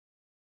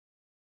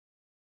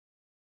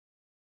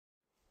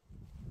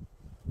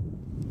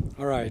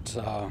All right,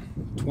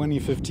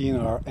 2015,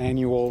 our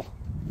annual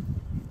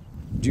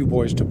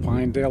Dubois to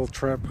Pinedale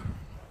trip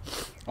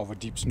over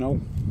deep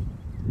snow.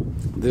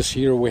 This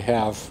year we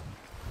have,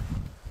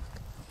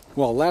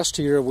 well, last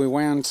year we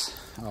went,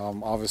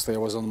 obviously I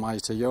was on my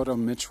Toyota,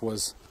 Mitch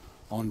was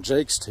on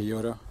Jake's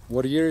Toyota.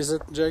 What year is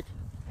it, Jake?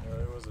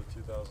 It was a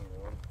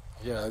 2001.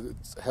 Yeah, it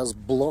has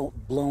blown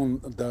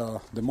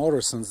the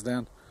motor since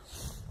then.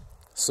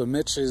 So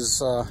Mitch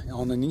is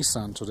on a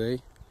Nissan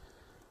today.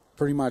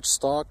 Pretty much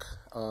stock,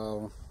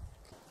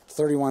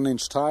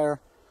 31-inch tire.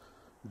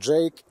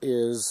 Jake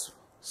is,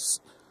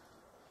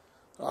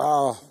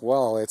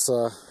 well, it's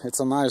a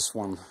nice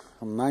one,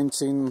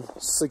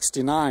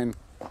 1969,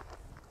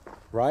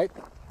 right?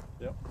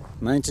 Yep.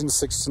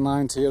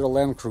 1969 Toyota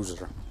Land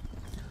Cruiser.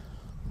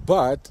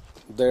 But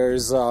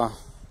there's a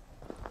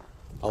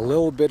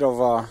little bit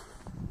of a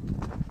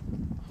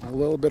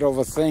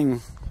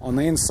thing on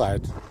the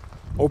inside.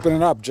 Open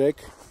it up,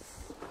 Jake.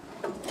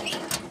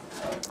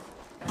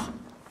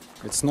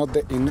 It's not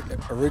the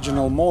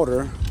original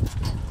motor.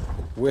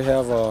 We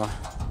have a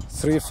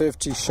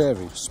 350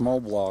 Chevy, small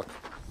block.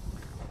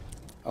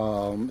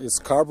 It's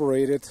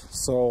carbureted,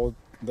 so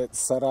that's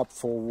set up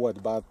for what,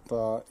 about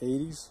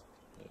 80s?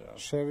 Yeah.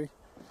 Chevy?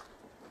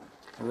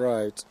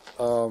 Right.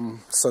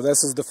 So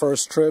this is the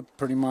first trip,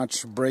 pretty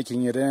much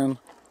breaking it in.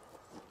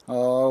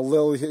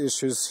 Little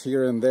issues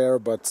here and there,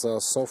 but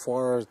so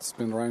far it's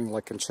been running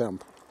like a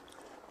champ.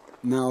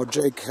 Now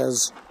Jake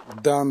has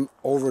done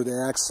over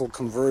the axle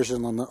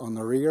conversion on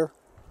the rear.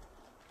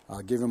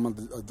 Give him a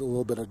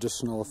little bit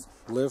additional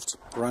lift.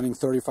 Running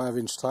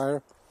 35-inch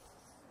tire.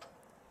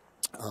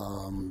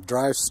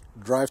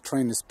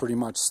 Drivetrain is pretty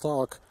much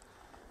stock.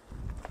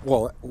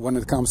 Well, when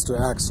it comes to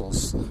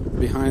axles,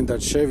 behind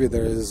that Chevy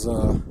there is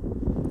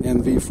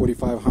NV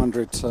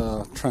 4500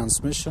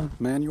 transmission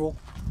manual.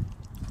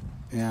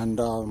 And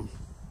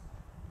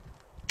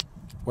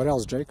what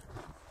else, Jake?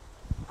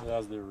 It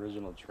has the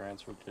original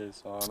transfer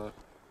case on it,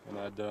 and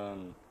I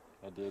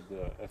did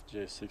the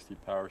FJ60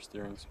 power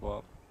steering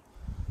swap.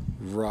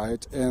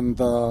 Right, and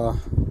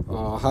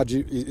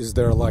is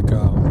there like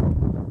a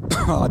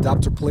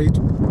adapter plate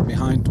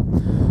behind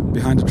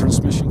the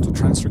transmission to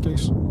transfer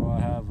case? Well, I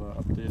have an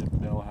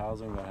updated bell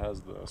housing that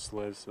has the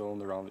slave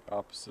cylinder on the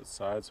opposite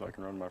side, so I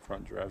can run my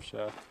front drive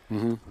shaft.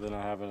 Mm-hmm. Then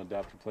I have an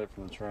adapter plate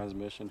from the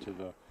transmission to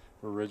the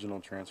original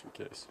transfer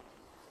case.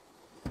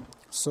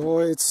 So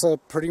it's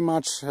pretty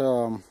much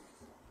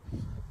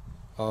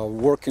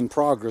work in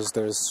progress.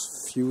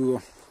 There's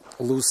few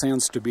loose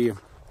ends to be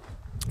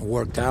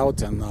worked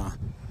out, and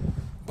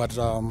but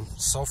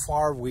so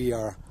far we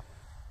are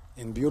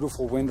in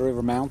beautiful Wind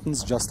River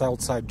Mountains, just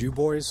outside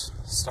Dubois,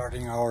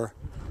 starting our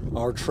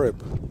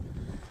trip.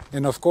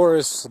 And of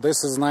course,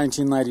 this is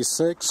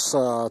 1996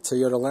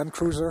 Toyota Land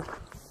Cruiser,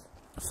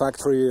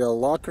 factory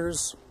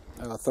lockers,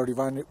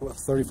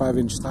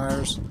 35-inch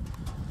tires.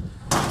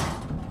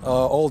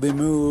 All the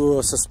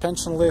new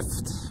suspension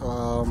lift,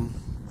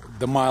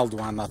 the mild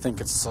one, I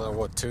think it's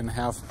what,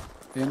 2.5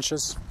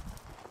 inches.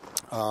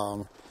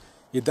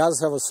 It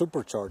does have a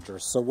supercharger,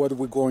 so what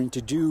we're going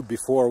to do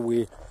before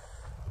we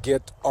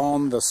get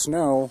on the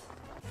snow.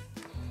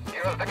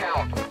 Here's the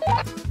count.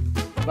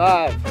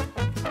 5,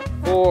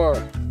 4,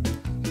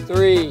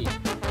 3,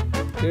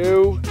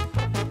 2,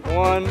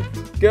 1,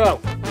 go.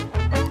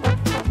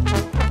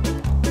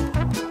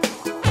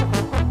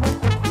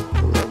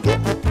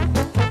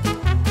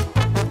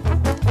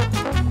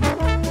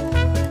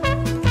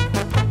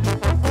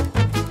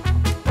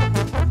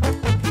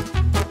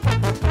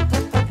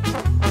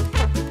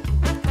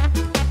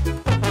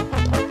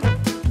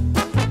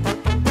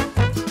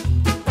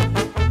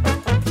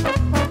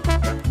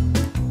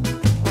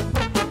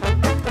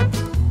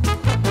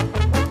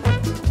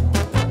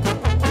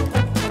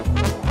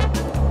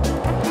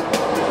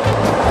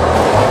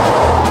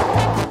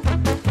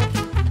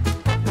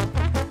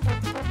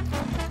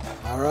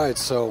 Alright,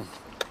 so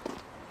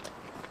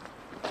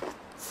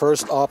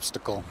first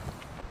obstacle.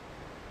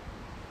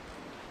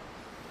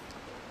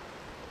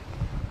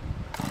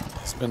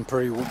 It's been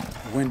pretty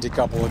windy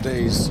couple of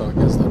days, so I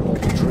guess that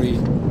old tree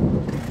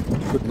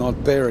could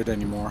not bear it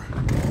anymore.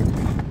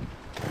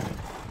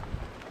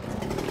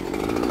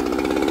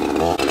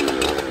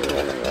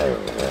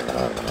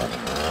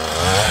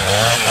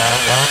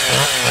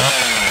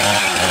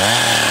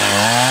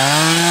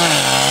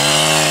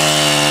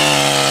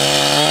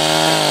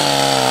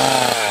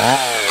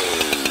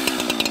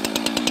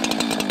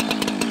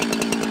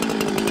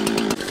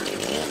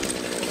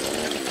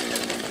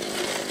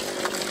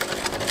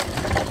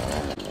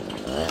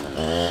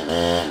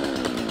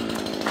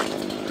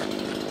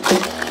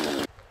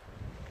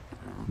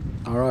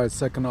 Alright,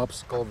 second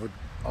obstacle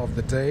of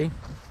the day.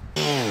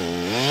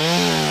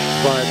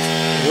 But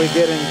we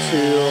get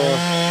into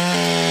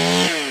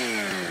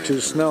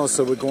snow,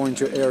 so we're going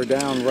to air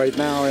down. Right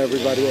now,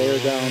 everybody air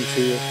down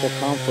for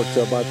comfort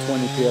to about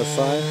 20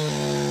 psi.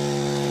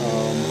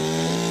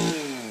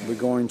 We're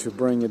going to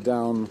bring it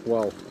down,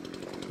 well,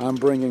 I'm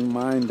bringing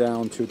mine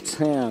down to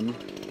 10,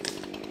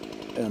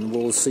 and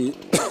we'll see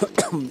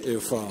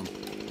if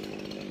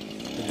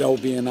that will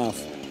be enough.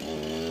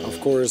 Of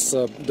course,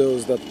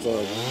 those that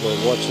were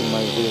watching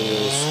my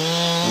videos,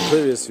 my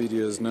previous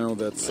videos, know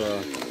that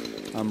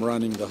I'm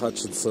running the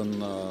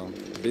Hutchinson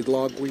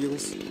bidlog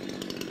wheels,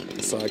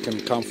 so I can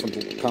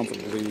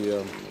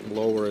comfortably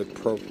lower it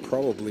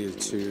probably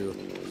to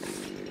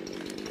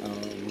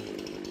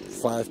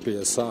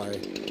 5 psi.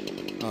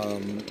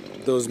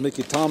 Those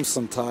Mickey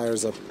Thompson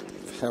tires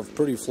have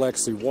pretty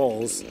flexy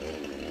walls,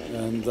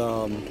 and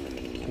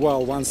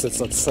well, once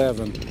it's at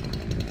 7,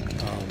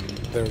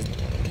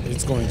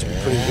 it's going to be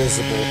pretty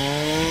visible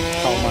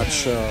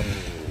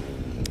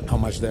how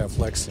much they are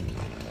flexing.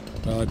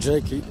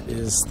 Jake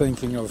is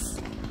thinking of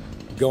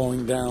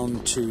going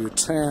down to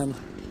 10,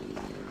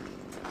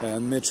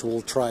 and Mitch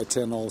will try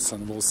 10 also,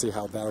 and we'll see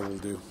how that will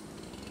do.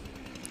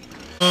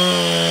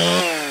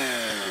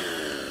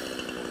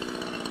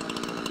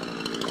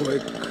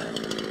 Quick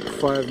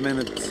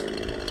 5-minute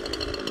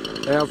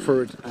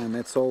effort, and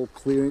it's all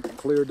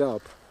cleared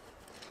up.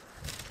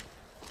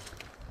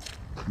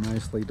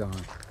 Nicely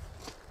done.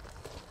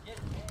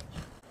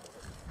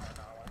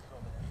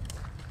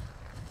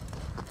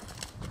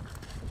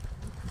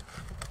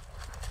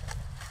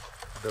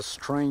 The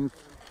strength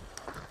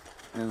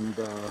and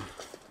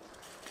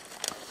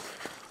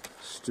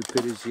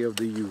stupidity of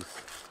the youth.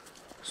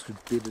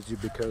 Stupidity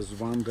because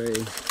one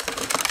day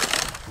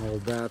all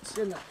that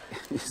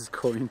is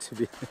going to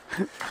be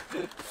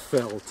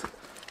felt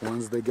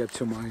once they get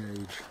to my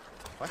age.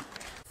 What?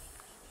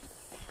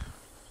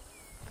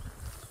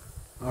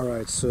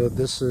 Alright, so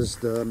this is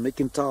the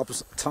Mickey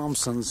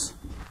Thompson's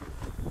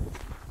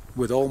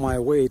with all my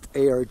weight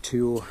air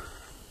to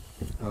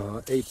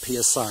 8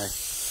 psi.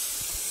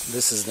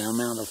 This is the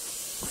amount of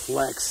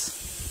flex.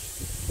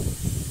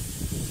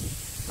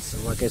 So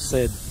like I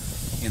said,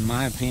 in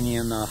my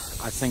opinion,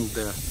 I think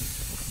the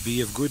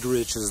BF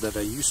Goodrich's that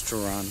I used to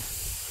run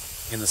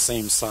in the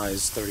same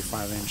size,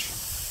 35-inch,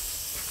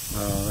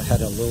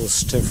 had a little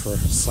stiffer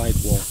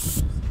sidewall.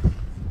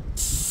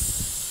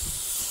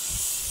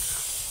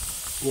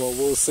 Well,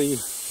 we'll see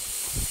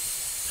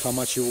how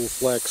much you will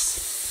flex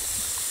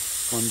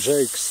on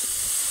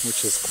Jake's,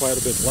 which is quite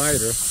a bit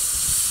lighter.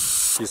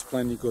 He's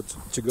planning to go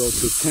to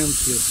 10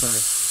 psi,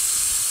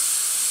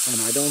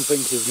 and I don't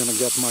think he's gonna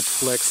get much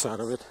flex out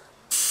of it.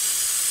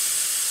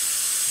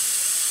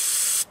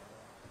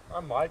 I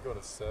might go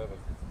to 7.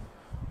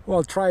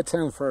 Well, try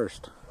 10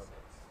 first.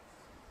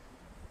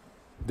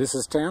 This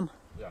is 10?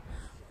 Yeah.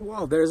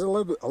 Well, there's a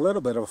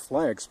little bit of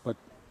flex, but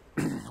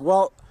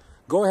well,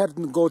 go ahead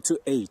and go to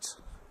 8.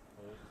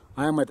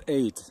 I am at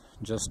 8,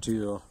 just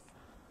to.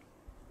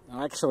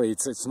 Actually,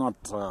 it's not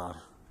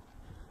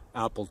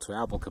apple to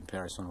apple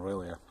comparison,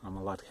 really. I'm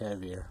a lot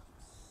heavier.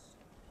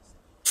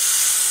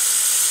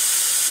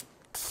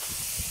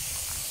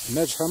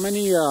 Mitch, how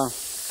many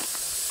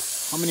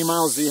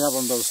miles do you have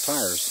on those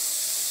tires?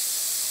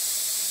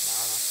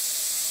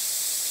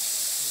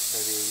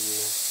 Maybe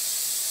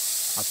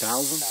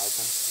 1,000?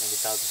 1,000, maybe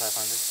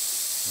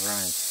 1,500.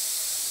 Right.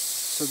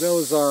 So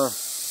those are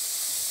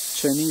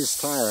Chinese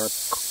tire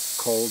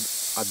called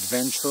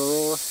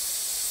Adventurer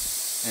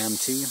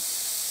MT.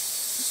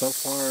 So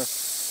far,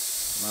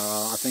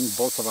 I think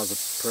both of us are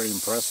pretty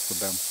impressed with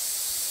them,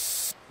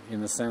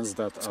 in the sense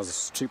that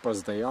as cheap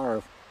as they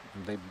are,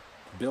 they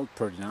build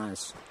pretty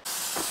nice.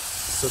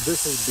 So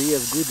this is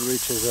BF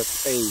Goodrich's at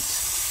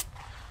 8.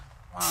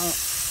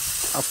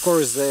 Of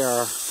course they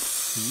are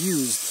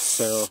used,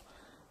 so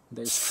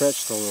they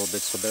stretched a little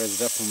bit, so there's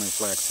definitely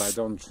flex. I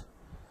don't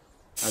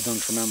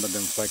remember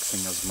them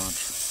flexing as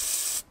much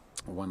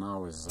when I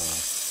was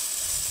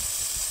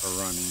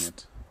running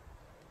it.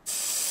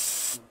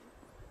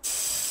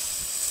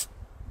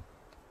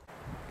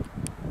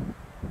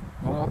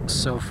 Well,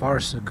 so far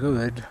so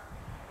good.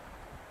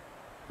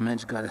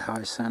 Mitch got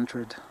high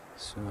centered,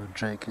 so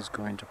Jake is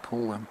going to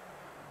pull him.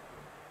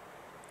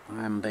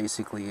 I'm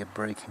basically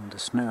breaking the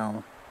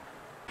snow.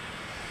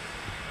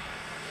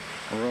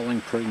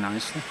 Rolling pretty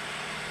nicely.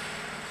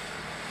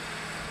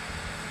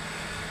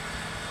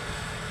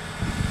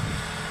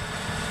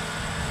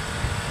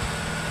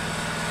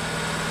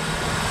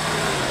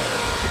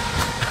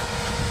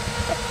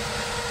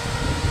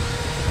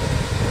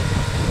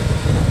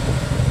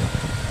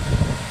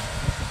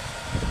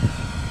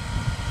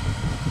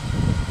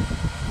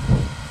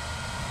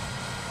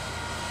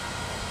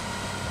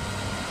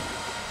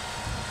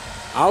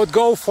 I would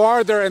go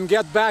farther and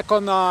get back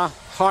on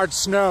hard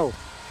snow.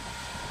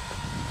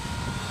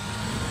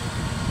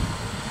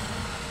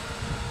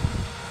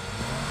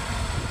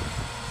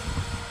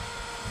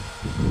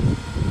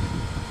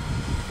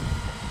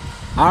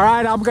 All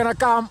right, I'm gonna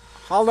come.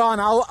 Hold on,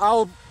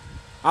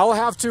 I'll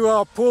have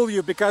to pull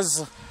you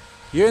because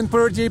you're in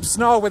pretty deep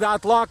snow.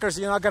 Without lockers,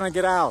 you're not gonna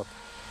get out.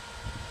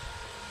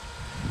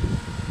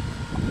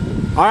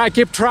 All right,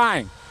 keep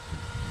trying.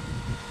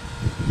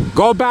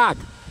 Go back.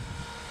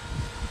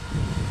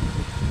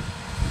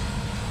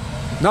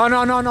 No,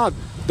 no, no, no.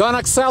 Don't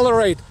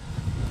accelerate.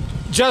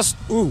 Just,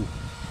 ooh.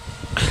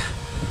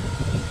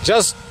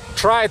 Just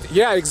try it.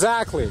 Yeah,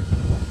 exactly.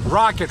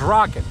 Rock it,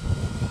 rock it.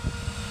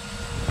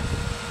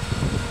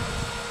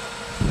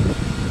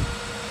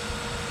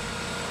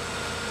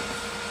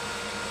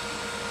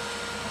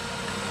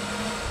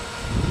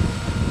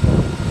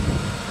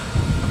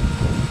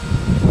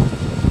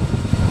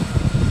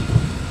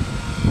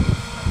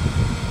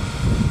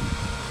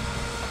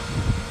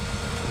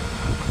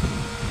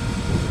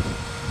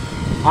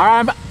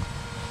 I'm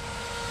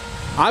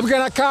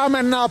gonna come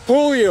and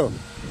pull you.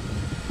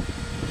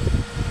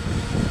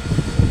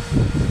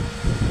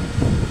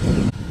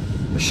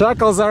 The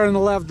shackles are in the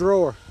left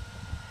drawer.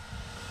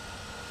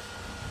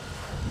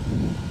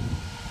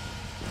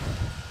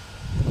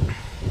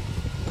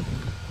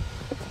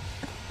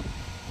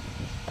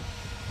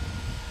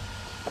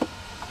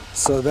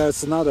 So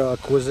that's another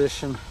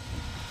acquisition,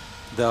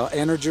 the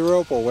energy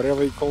rope or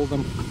whatever you call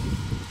them.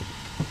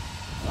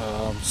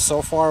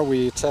 So far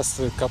we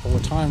tested a couple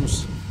of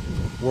times,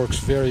 works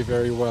very,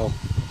 very well.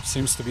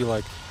 Seems to be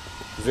like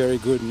very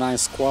good,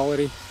 nice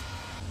quality.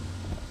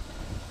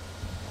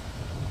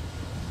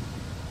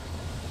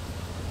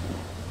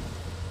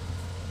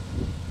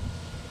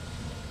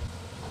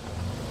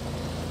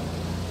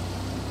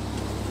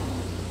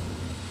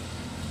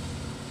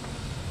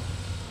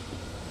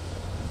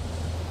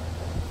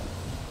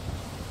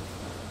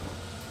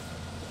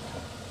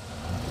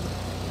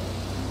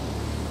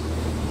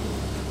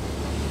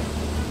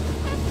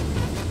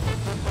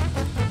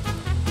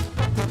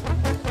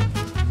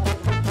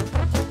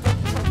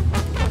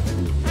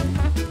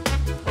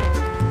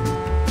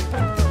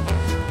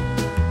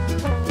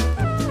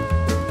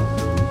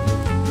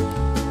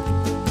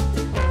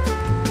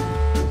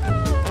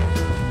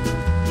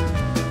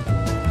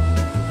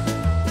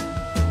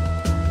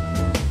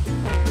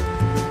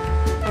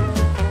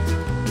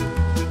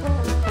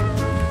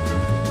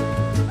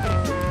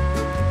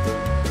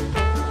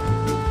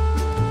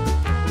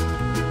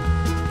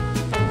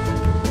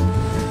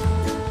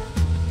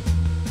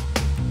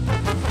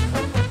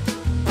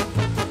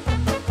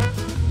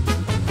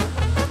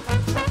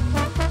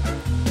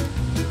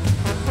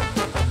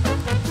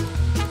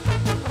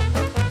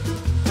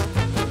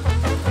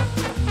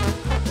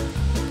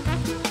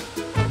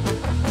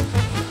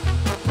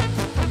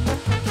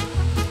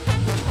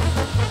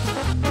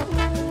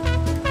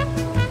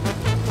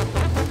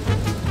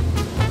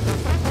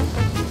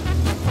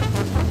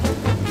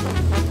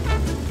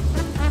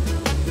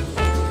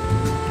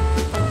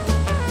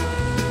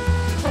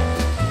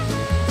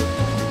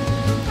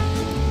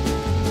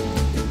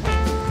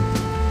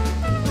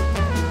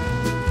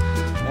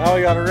 Now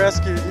we gotta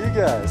rescue you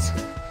guys.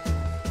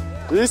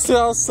 Do you see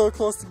I was so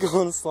close to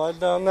going and slide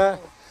down that?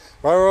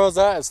 Right where I was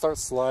at, it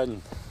starts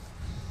sliding.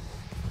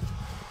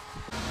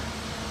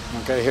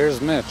 Okay,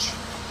 here's Mitch,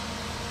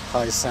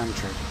 high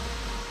centered.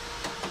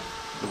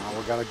 Now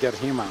we gotta get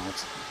him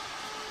out.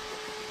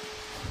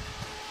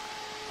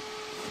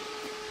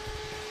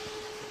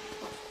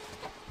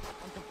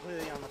 I'm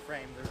completely on the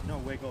frame. There's no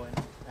wiggle in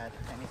at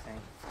anything.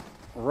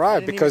 Right,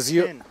 Didn't because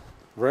even you spin.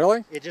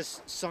 really? It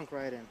just sunk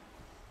right in.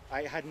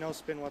 I had no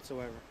spin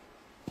whatsoever.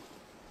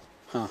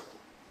 Huh.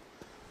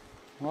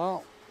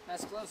 Well,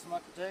 That's close,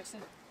 Michael Jackson.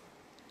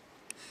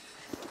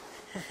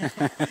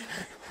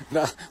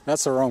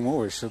 that's a wrong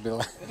movie. Should be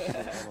like.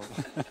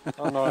 I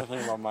don't know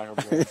anything about Michael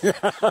Jackson.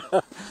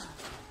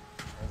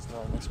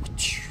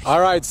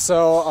 All right,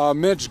 so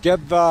Mitch,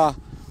 get the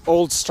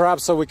old strap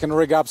so we can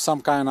rig up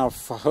some kind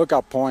of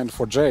hookup point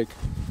for Jake.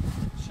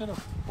 Should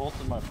have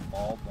bolted my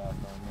ball back on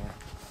there.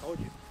 Told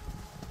you.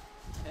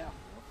 Yeah,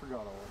 I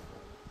forgot all about it.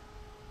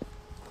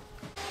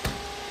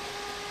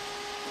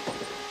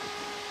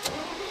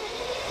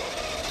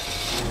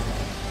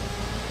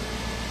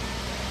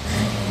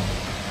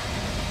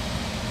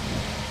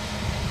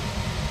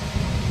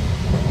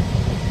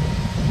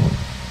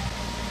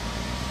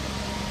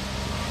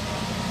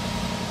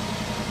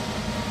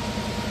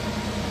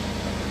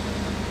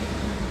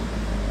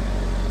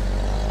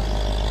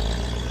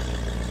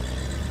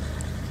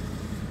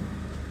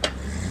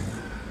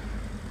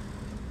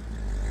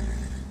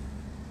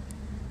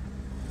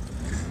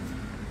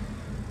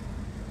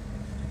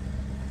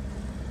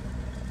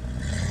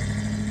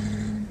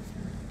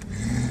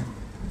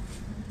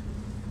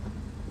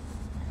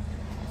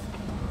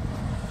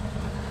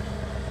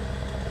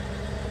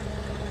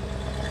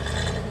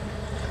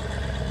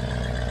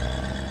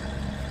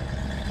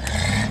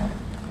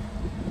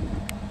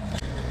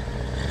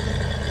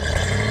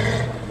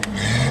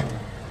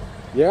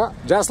 Yeah,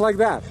 just like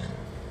that.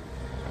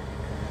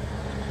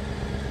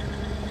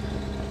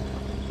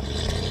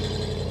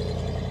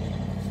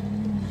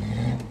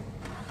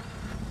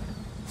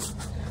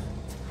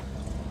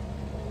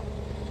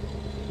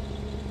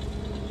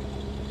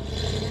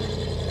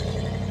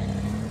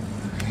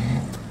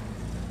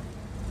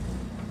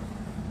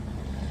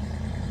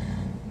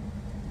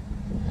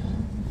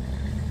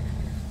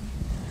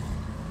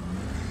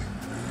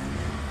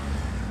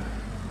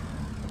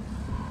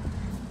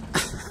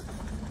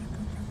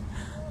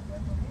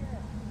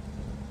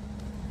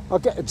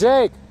 Okay,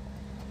 Jake,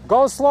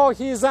 go slow,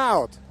 he's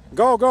out.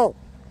 Go, go.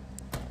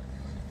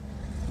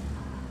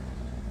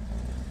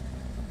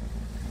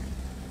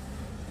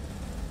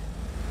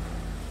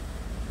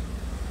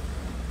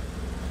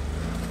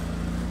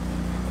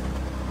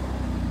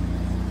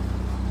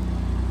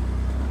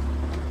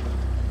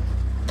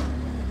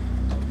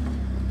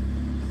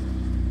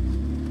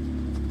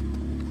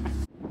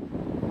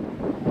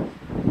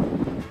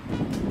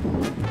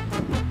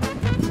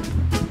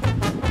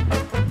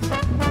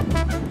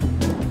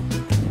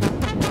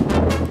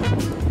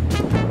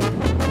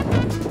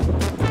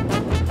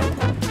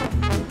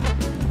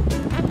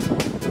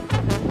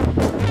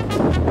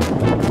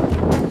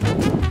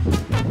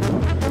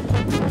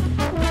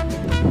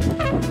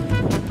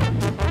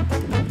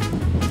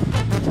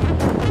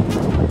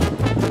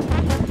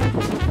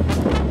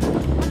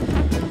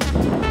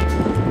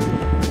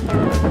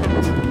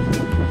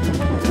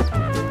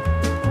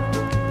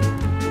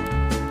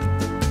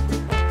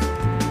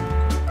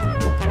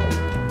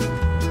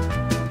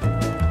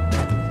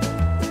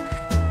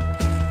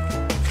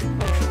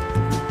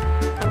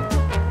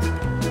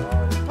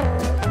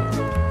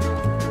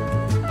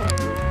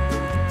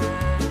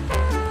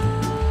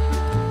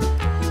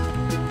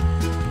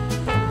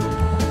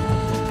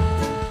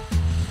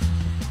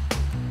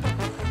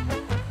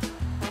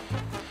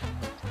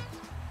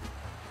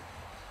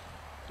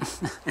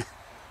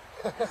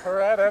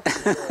 I'd have to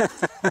do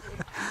that.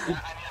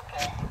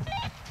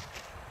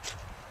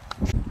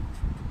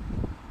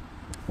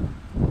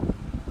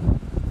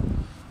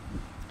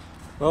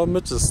 Well,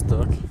 Mitch is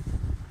stuck.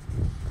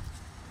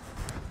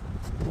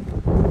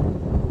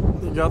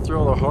 You got through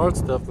all the hard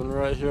stuff, and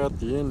right here at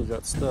the end, you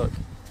got stuck.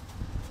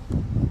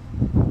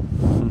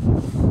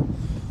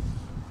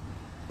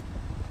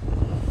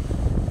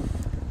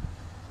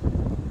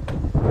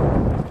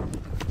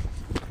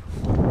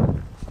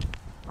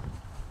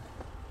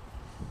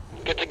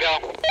 Good to go.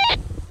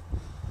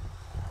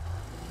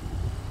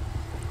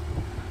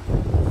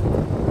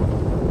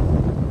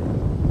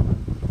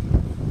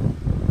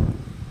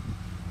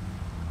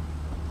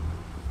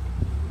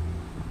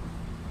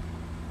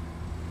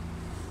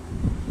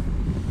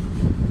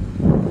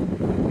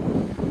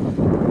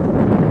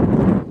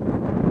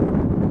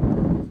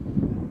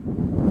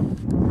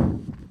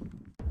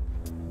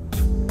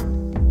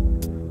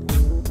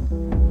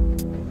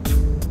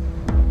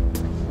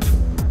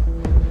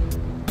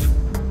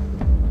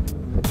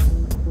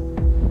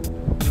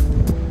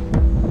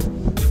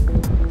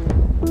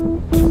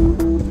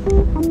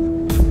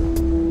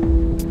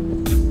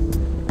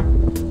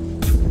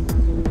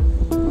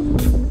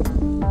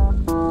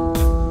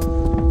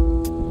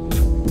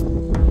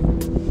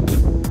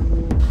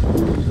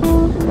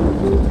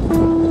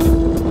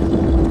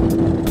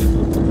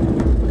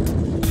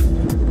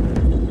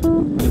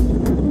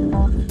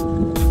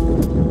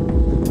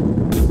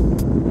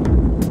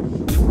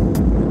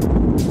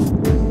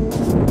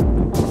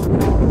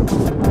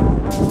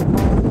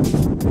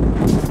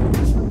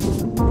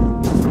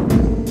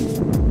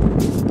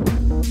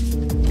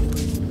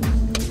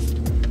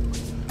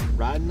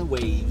 Riding the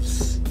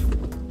waves.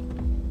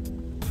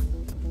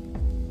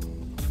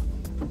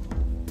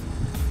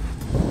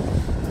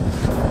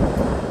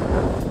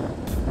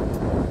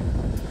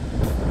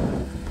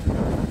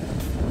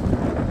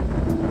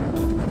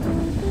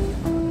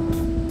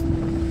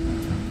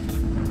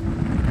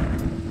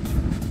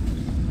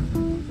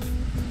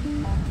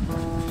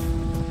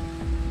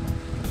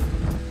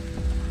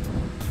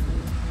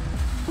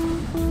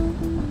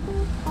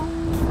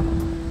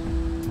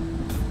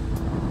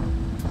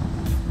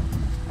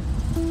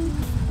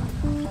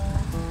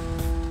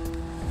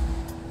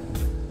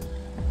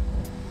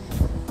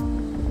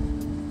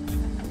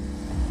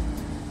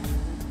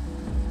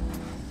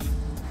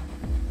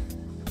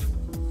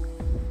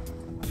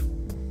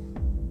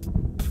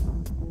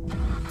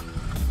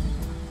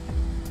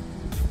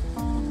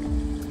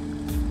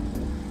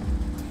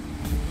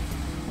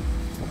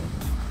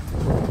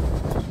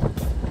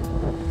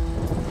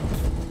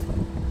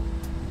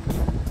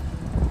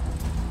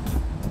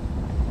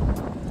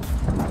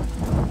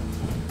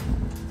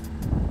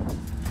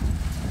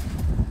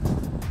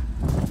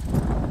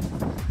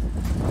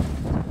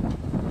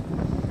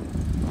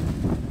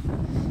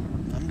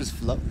 I'm just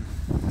floating.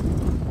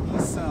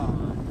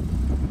 Nissan.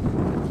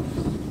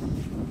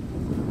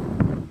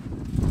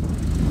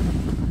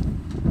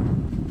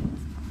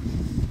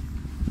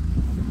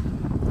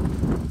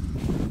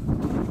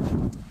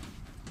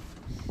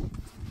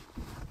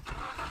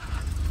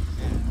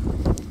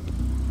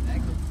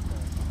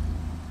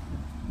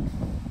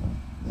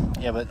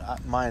 Yeah,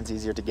 but mine's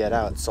easier to get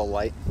out. It's so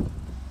light.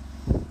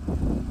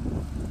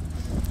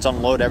 Let's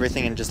unload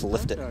everything and just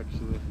lift it.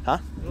 Actually. Huh?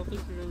 I don't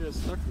think you're gonna get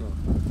stuck now.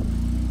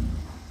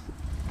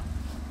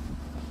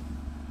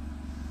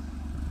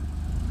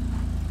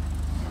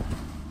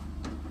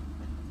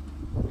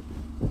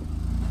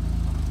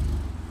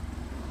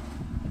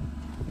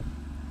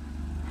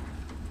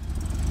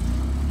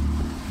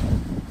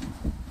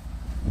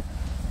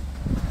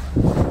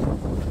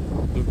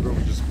 The bro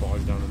just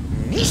bogged down in the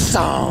moon.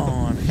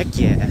 Nissan! Heck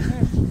yeah!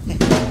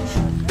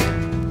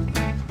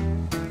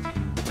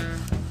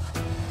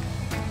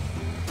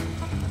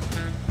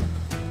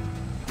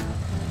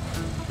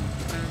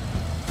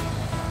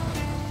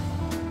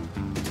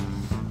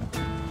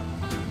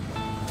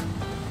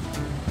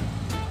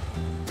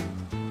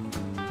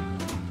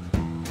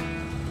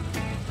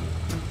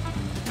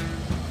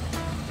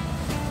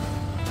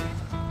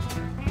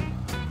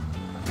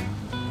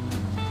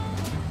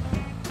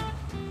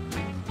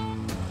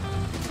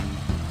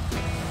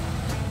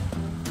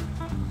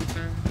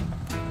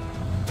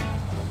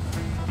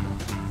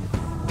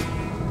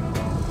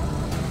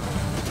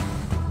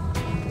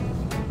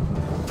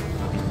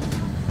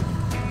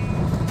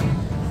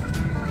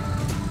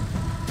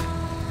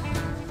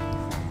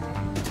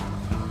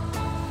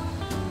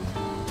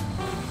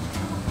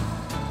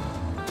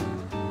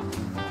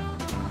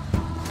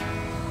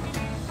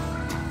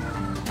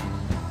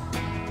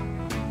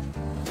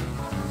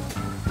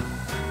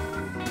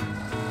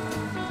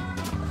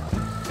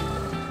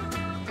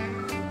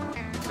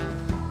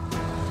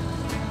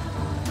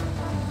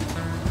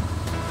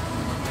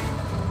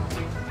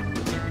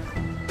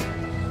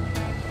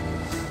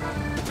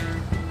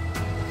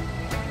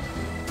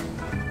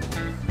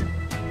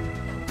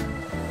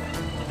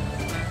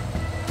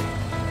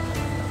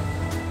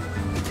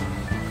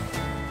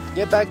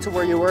 Get back to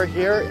where you were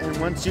here, and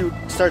once you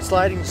start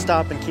sliding,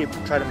 stop and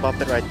try to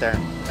bump it right there.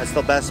 That's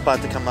the best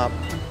spot to come up.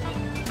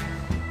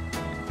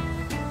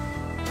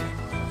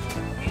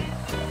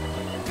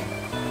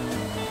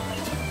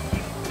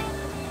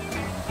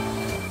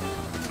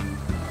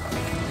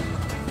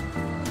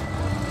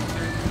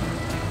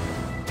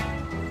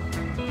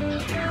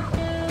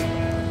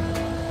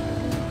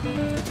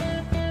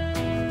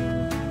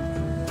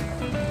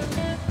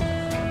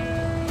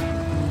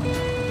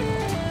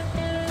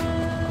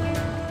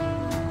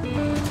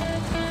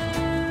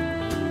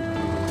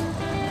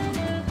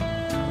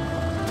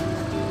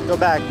 Go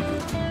back.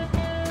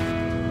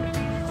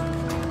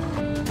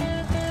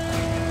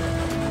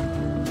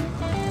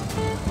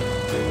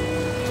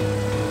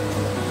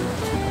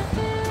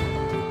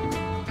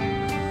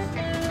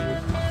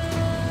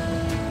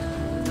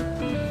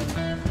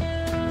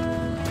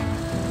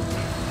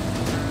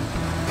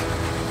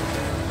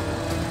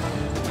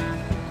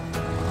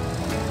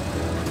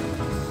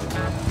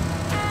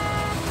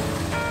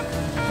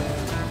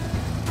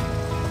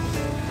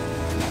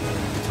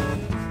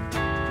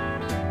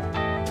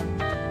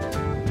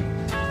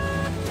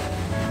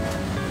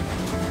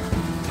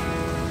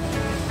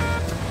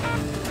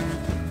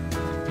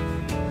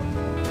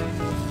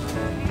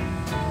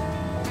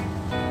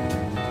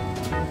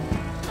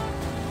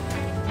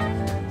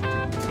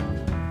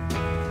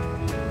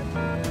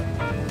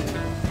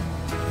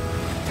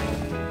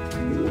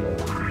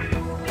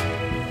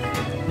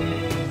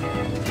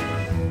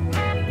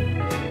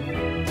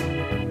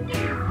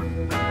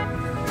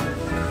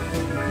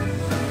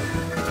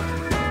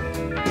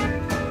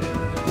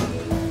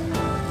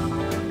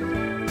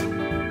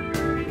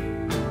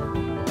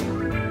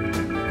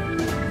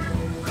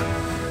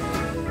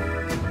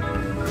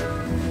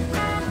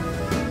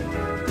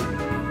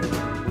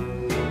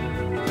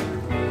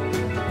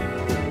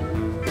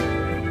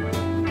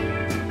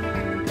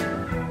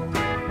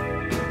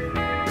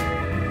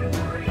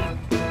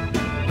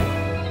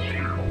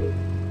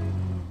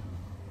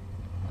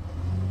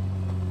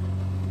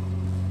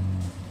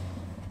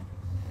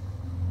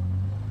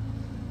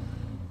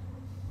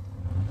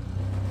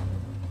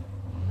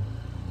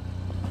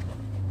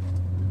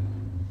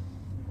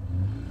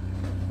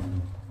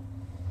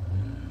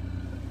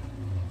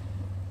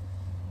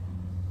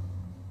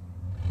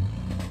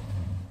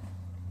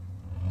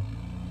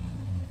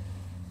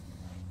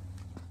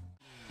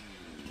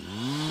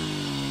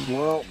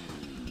 Well,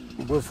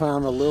 we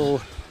found a little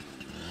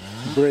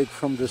break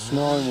from the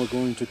snow and we're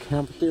going to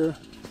camp here.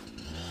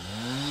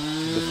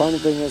 The funny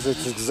thing is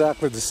it's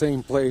exactly the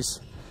same place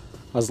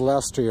as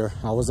last year.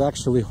 I was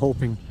actually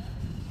hoping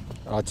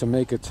to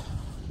make it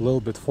a little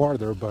bit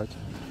farther, but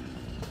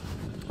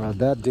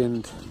that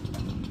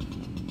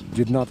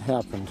did not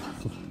happen.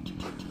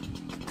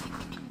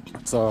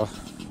 It's a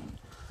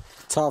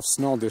tough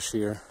snow this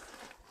year.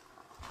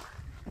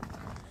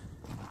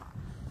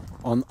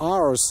 On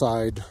our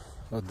side,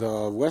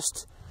 the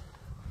west,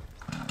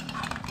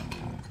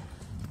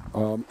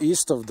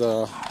 east of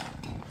the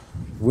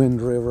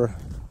Wind River,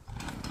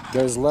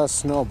 there's less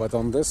snow, but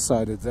on this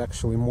side it's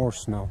actually more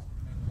snow.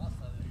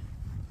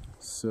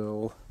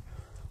 So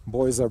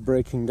boys are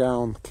breaking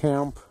down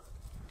camp.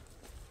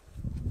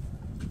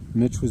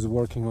 Mitch was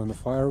working on the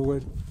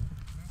firewood.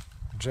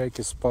 Jake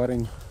is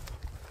spotting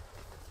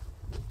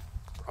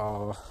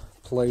a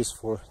place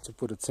to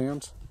put a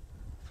tent.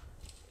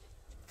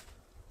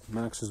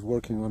 Max is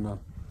working on a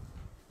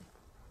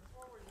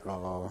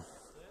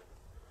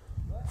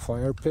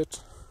fire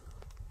pit.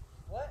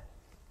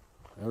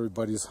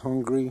 Everybody's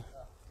hungry.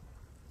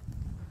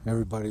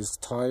 Everybody's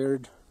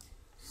tired.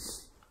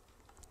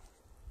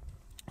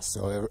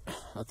 So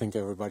I think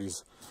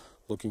everybody's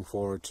looking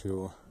forward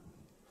to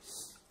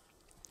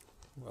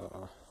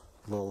a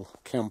little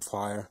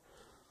campfire,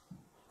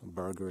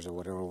 burgers or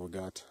whatever we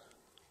got.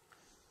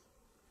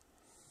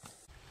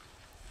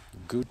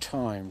 Good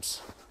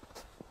times.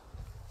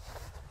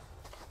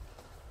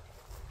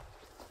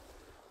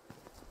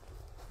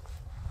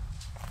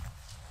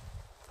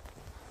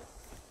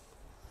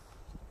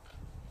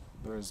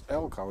 There's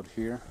elk out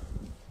here.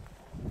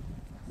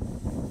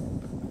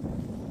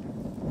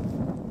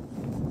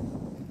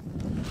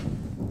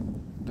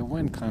 The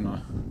wind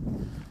kinda,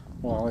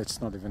 well,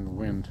 it's not even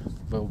wind,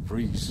 little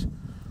breeze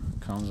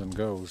comes and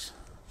goes.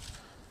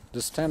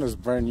 This tent is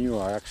brand new.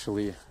 I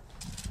actually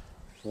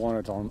won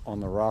it on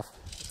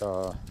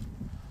the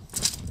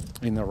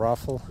in the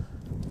raffle.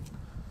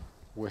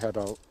 We had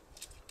a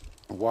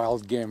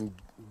wild game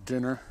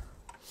dinner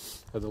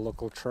at the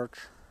local church,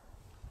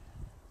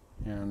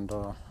 and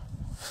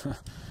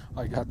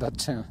I got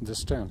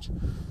this tent,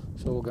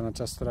 so we're gonna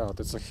test it out.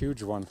 It's a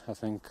huge one, I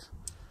think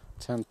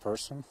 10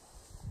 person.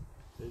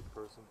 8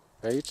 person.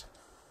 8?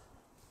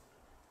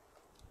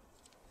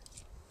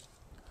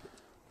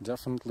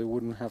 Definitely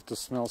wouldn't have to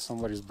smell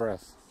somebody's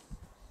breath.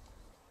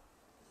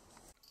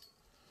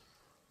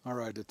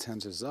 Alright, the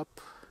tent is up.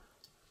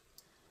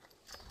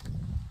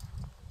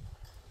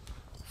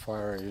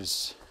 Fire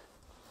is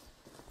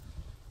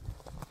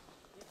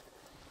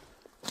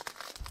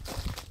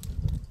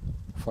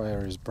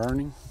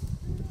burning.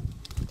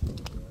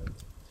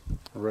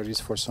 Ready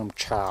for some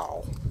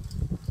chow.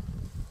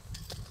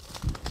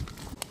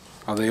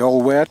 Are they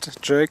all wet,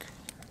 Jake?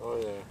 Oh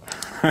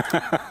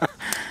yeah.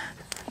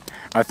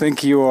 I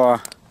think you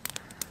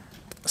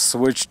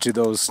switched to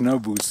those snow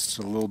boots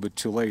a little bit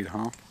too late,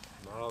 huh?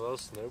 No,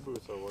 those snow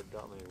boots are what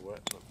got me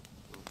wet.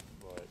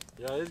 Like,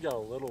 yeah, these got a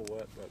little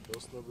wet, but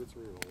those snow boots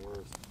were even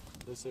worse.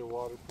 They say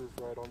waterproof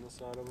right on the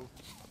side of them.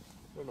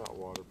 They're not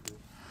waterproof.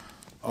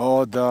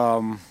 Oh,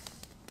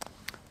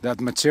 that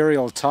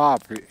material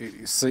top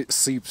it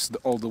seeps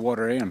all the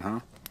water in, huh?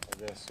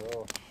 I guess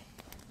so.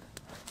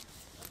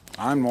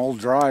 I'm all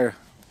dry.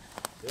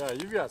 Yeah,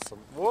 you got some.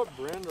 What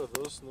brand are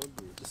those snow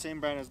boots? The same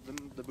brand as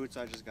the boots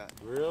I just got.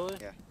 Really?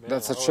 Yeah. Man,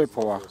 That's a I always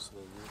Chippewa. love those snow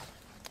boots.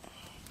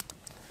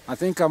 I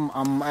think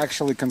I'm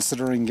actually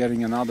considering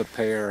getting another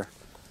pair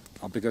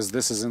because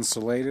this is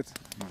insulated.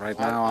 Right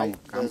now I'm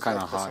kind of The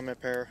hot. Summit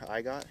pair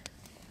I got.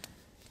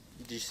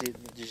 Did you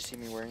see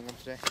me wearing them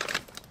today?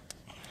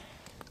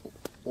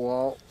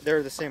 Well,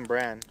 They're the same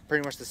brand,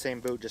 pretty much the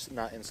same boot, just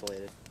not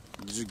insulated.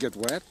 did you get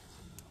wet?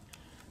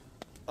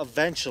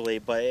 Eventually,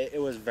 but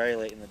it was very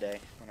late in the day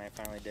when I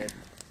finally did.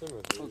 Same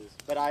with these.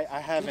 But I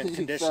haven't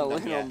conditioned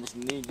them yet. almost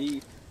knee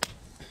deep.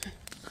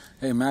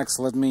 Hey Max,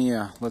 let me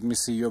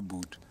see your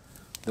boot.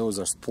 Those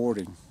are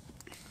sporting.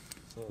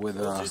 With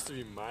Those used to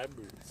be my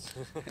boots.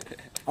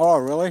 Oh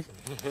really?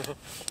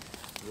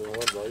 The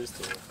ones I used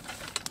to wear.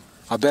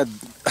 I bet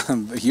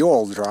you're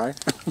all dry.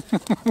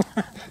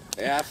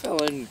 Yeah, I fell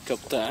in a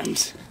couple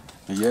times.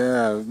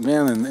 Yeah,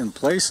 man, in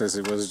places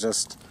it was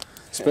just,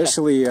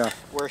 especially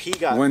Where he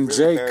got When really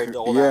Jake- buried in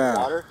all yeah. that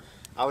water,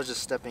 I was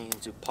just stepping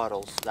into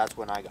puddles. That's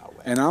when I got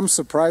wet. and I'm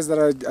surprised that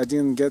I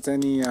didn't get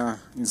any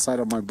inside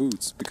of my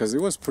boots because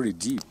it was pretty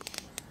deep.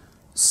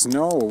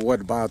 Snow,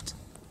 what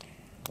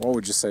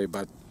would you say,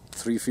 about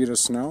 3 feet of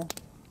snow?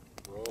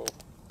 Well,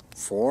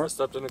 4? I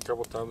stepped in a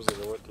couple times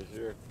and I went to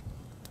here.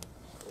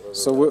 Whatever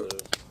So that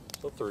is.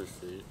 So 3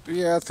 feet.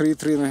 Yeah,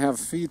 3.5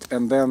 feet,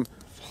 and then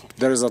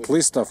there's at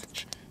least a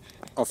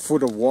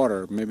foot of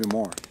water, maybe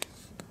more,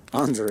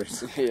 under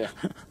it. Yeah.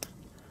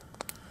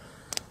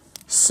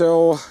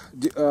 So,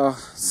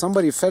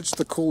 somebody fetched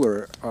the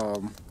cooler.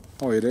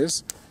 Oh, it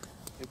is?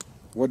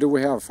 What do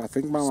we have? I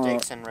think Mama...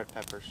 Steaks and red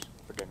peppers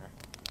for dinner.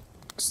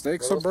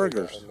 Steaks What or else we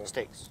got burgers? in there?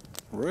 Steaks.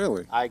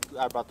 Really? I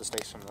brought the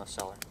steaks from the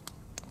cellar.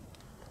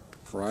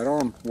 Right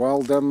on.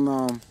 Well,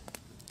 then,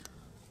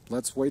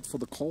 let's wait for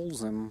the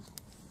coals, and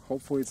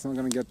hopefully it's not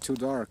going to get too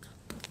dark.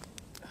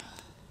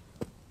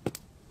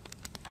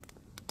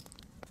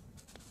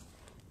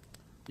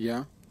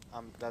 Yeah?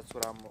 That's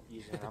what I'm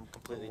using. I'm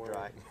completely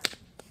dry.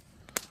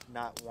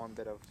 Not one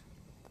bit of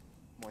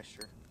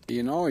moisture.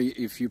 You know,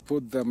 if you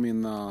put them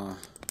in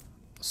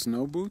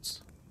snow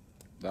boots,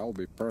 that will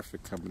be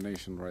perfect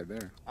combination right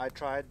there. I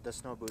tried. The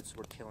snow boots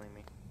were killing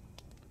me.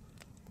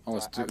 Oh,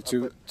 it's I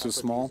too put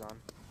small? these on.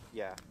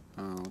 Yeah.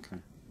 Oh, okay.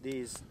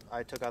 These,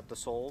 I took out the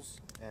soles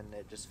and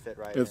it just fit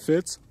right in. It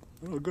fits?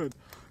 Oh, good.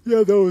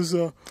 Yeah, those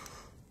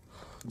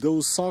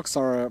socks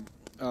are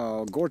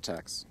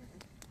Gore-Tex.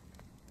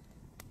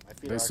 My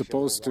feet are They're actually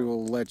supposed a to little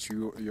warm. let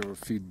your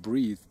feet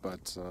breathe,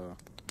 but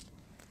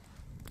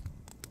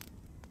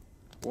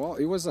well,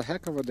 it was a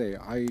heck of a day.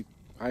 I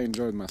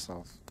enjoyed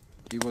myself.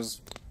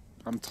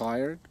 I'm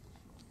tired,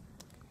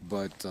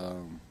 but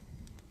I'm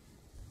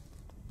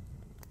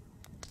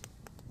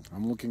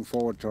looking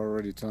forward to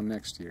already till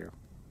next year.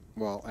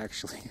 Well,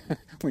 actually,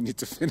 we need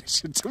to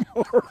finish it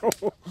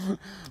tomorrow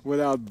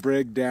without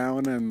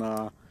breakdown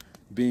and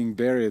being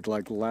buried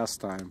like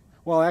last time.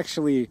 Well,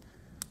 actually,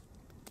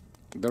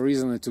 the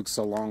reason it took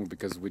so long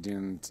because we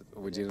didn't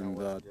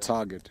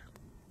tug it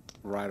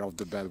right off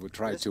the bat. We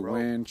tried This to rope-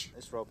 winch.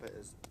 This rope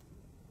has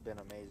been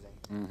amazing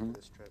Mhm. for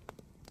this trip.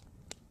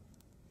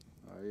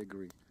 I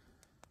agree.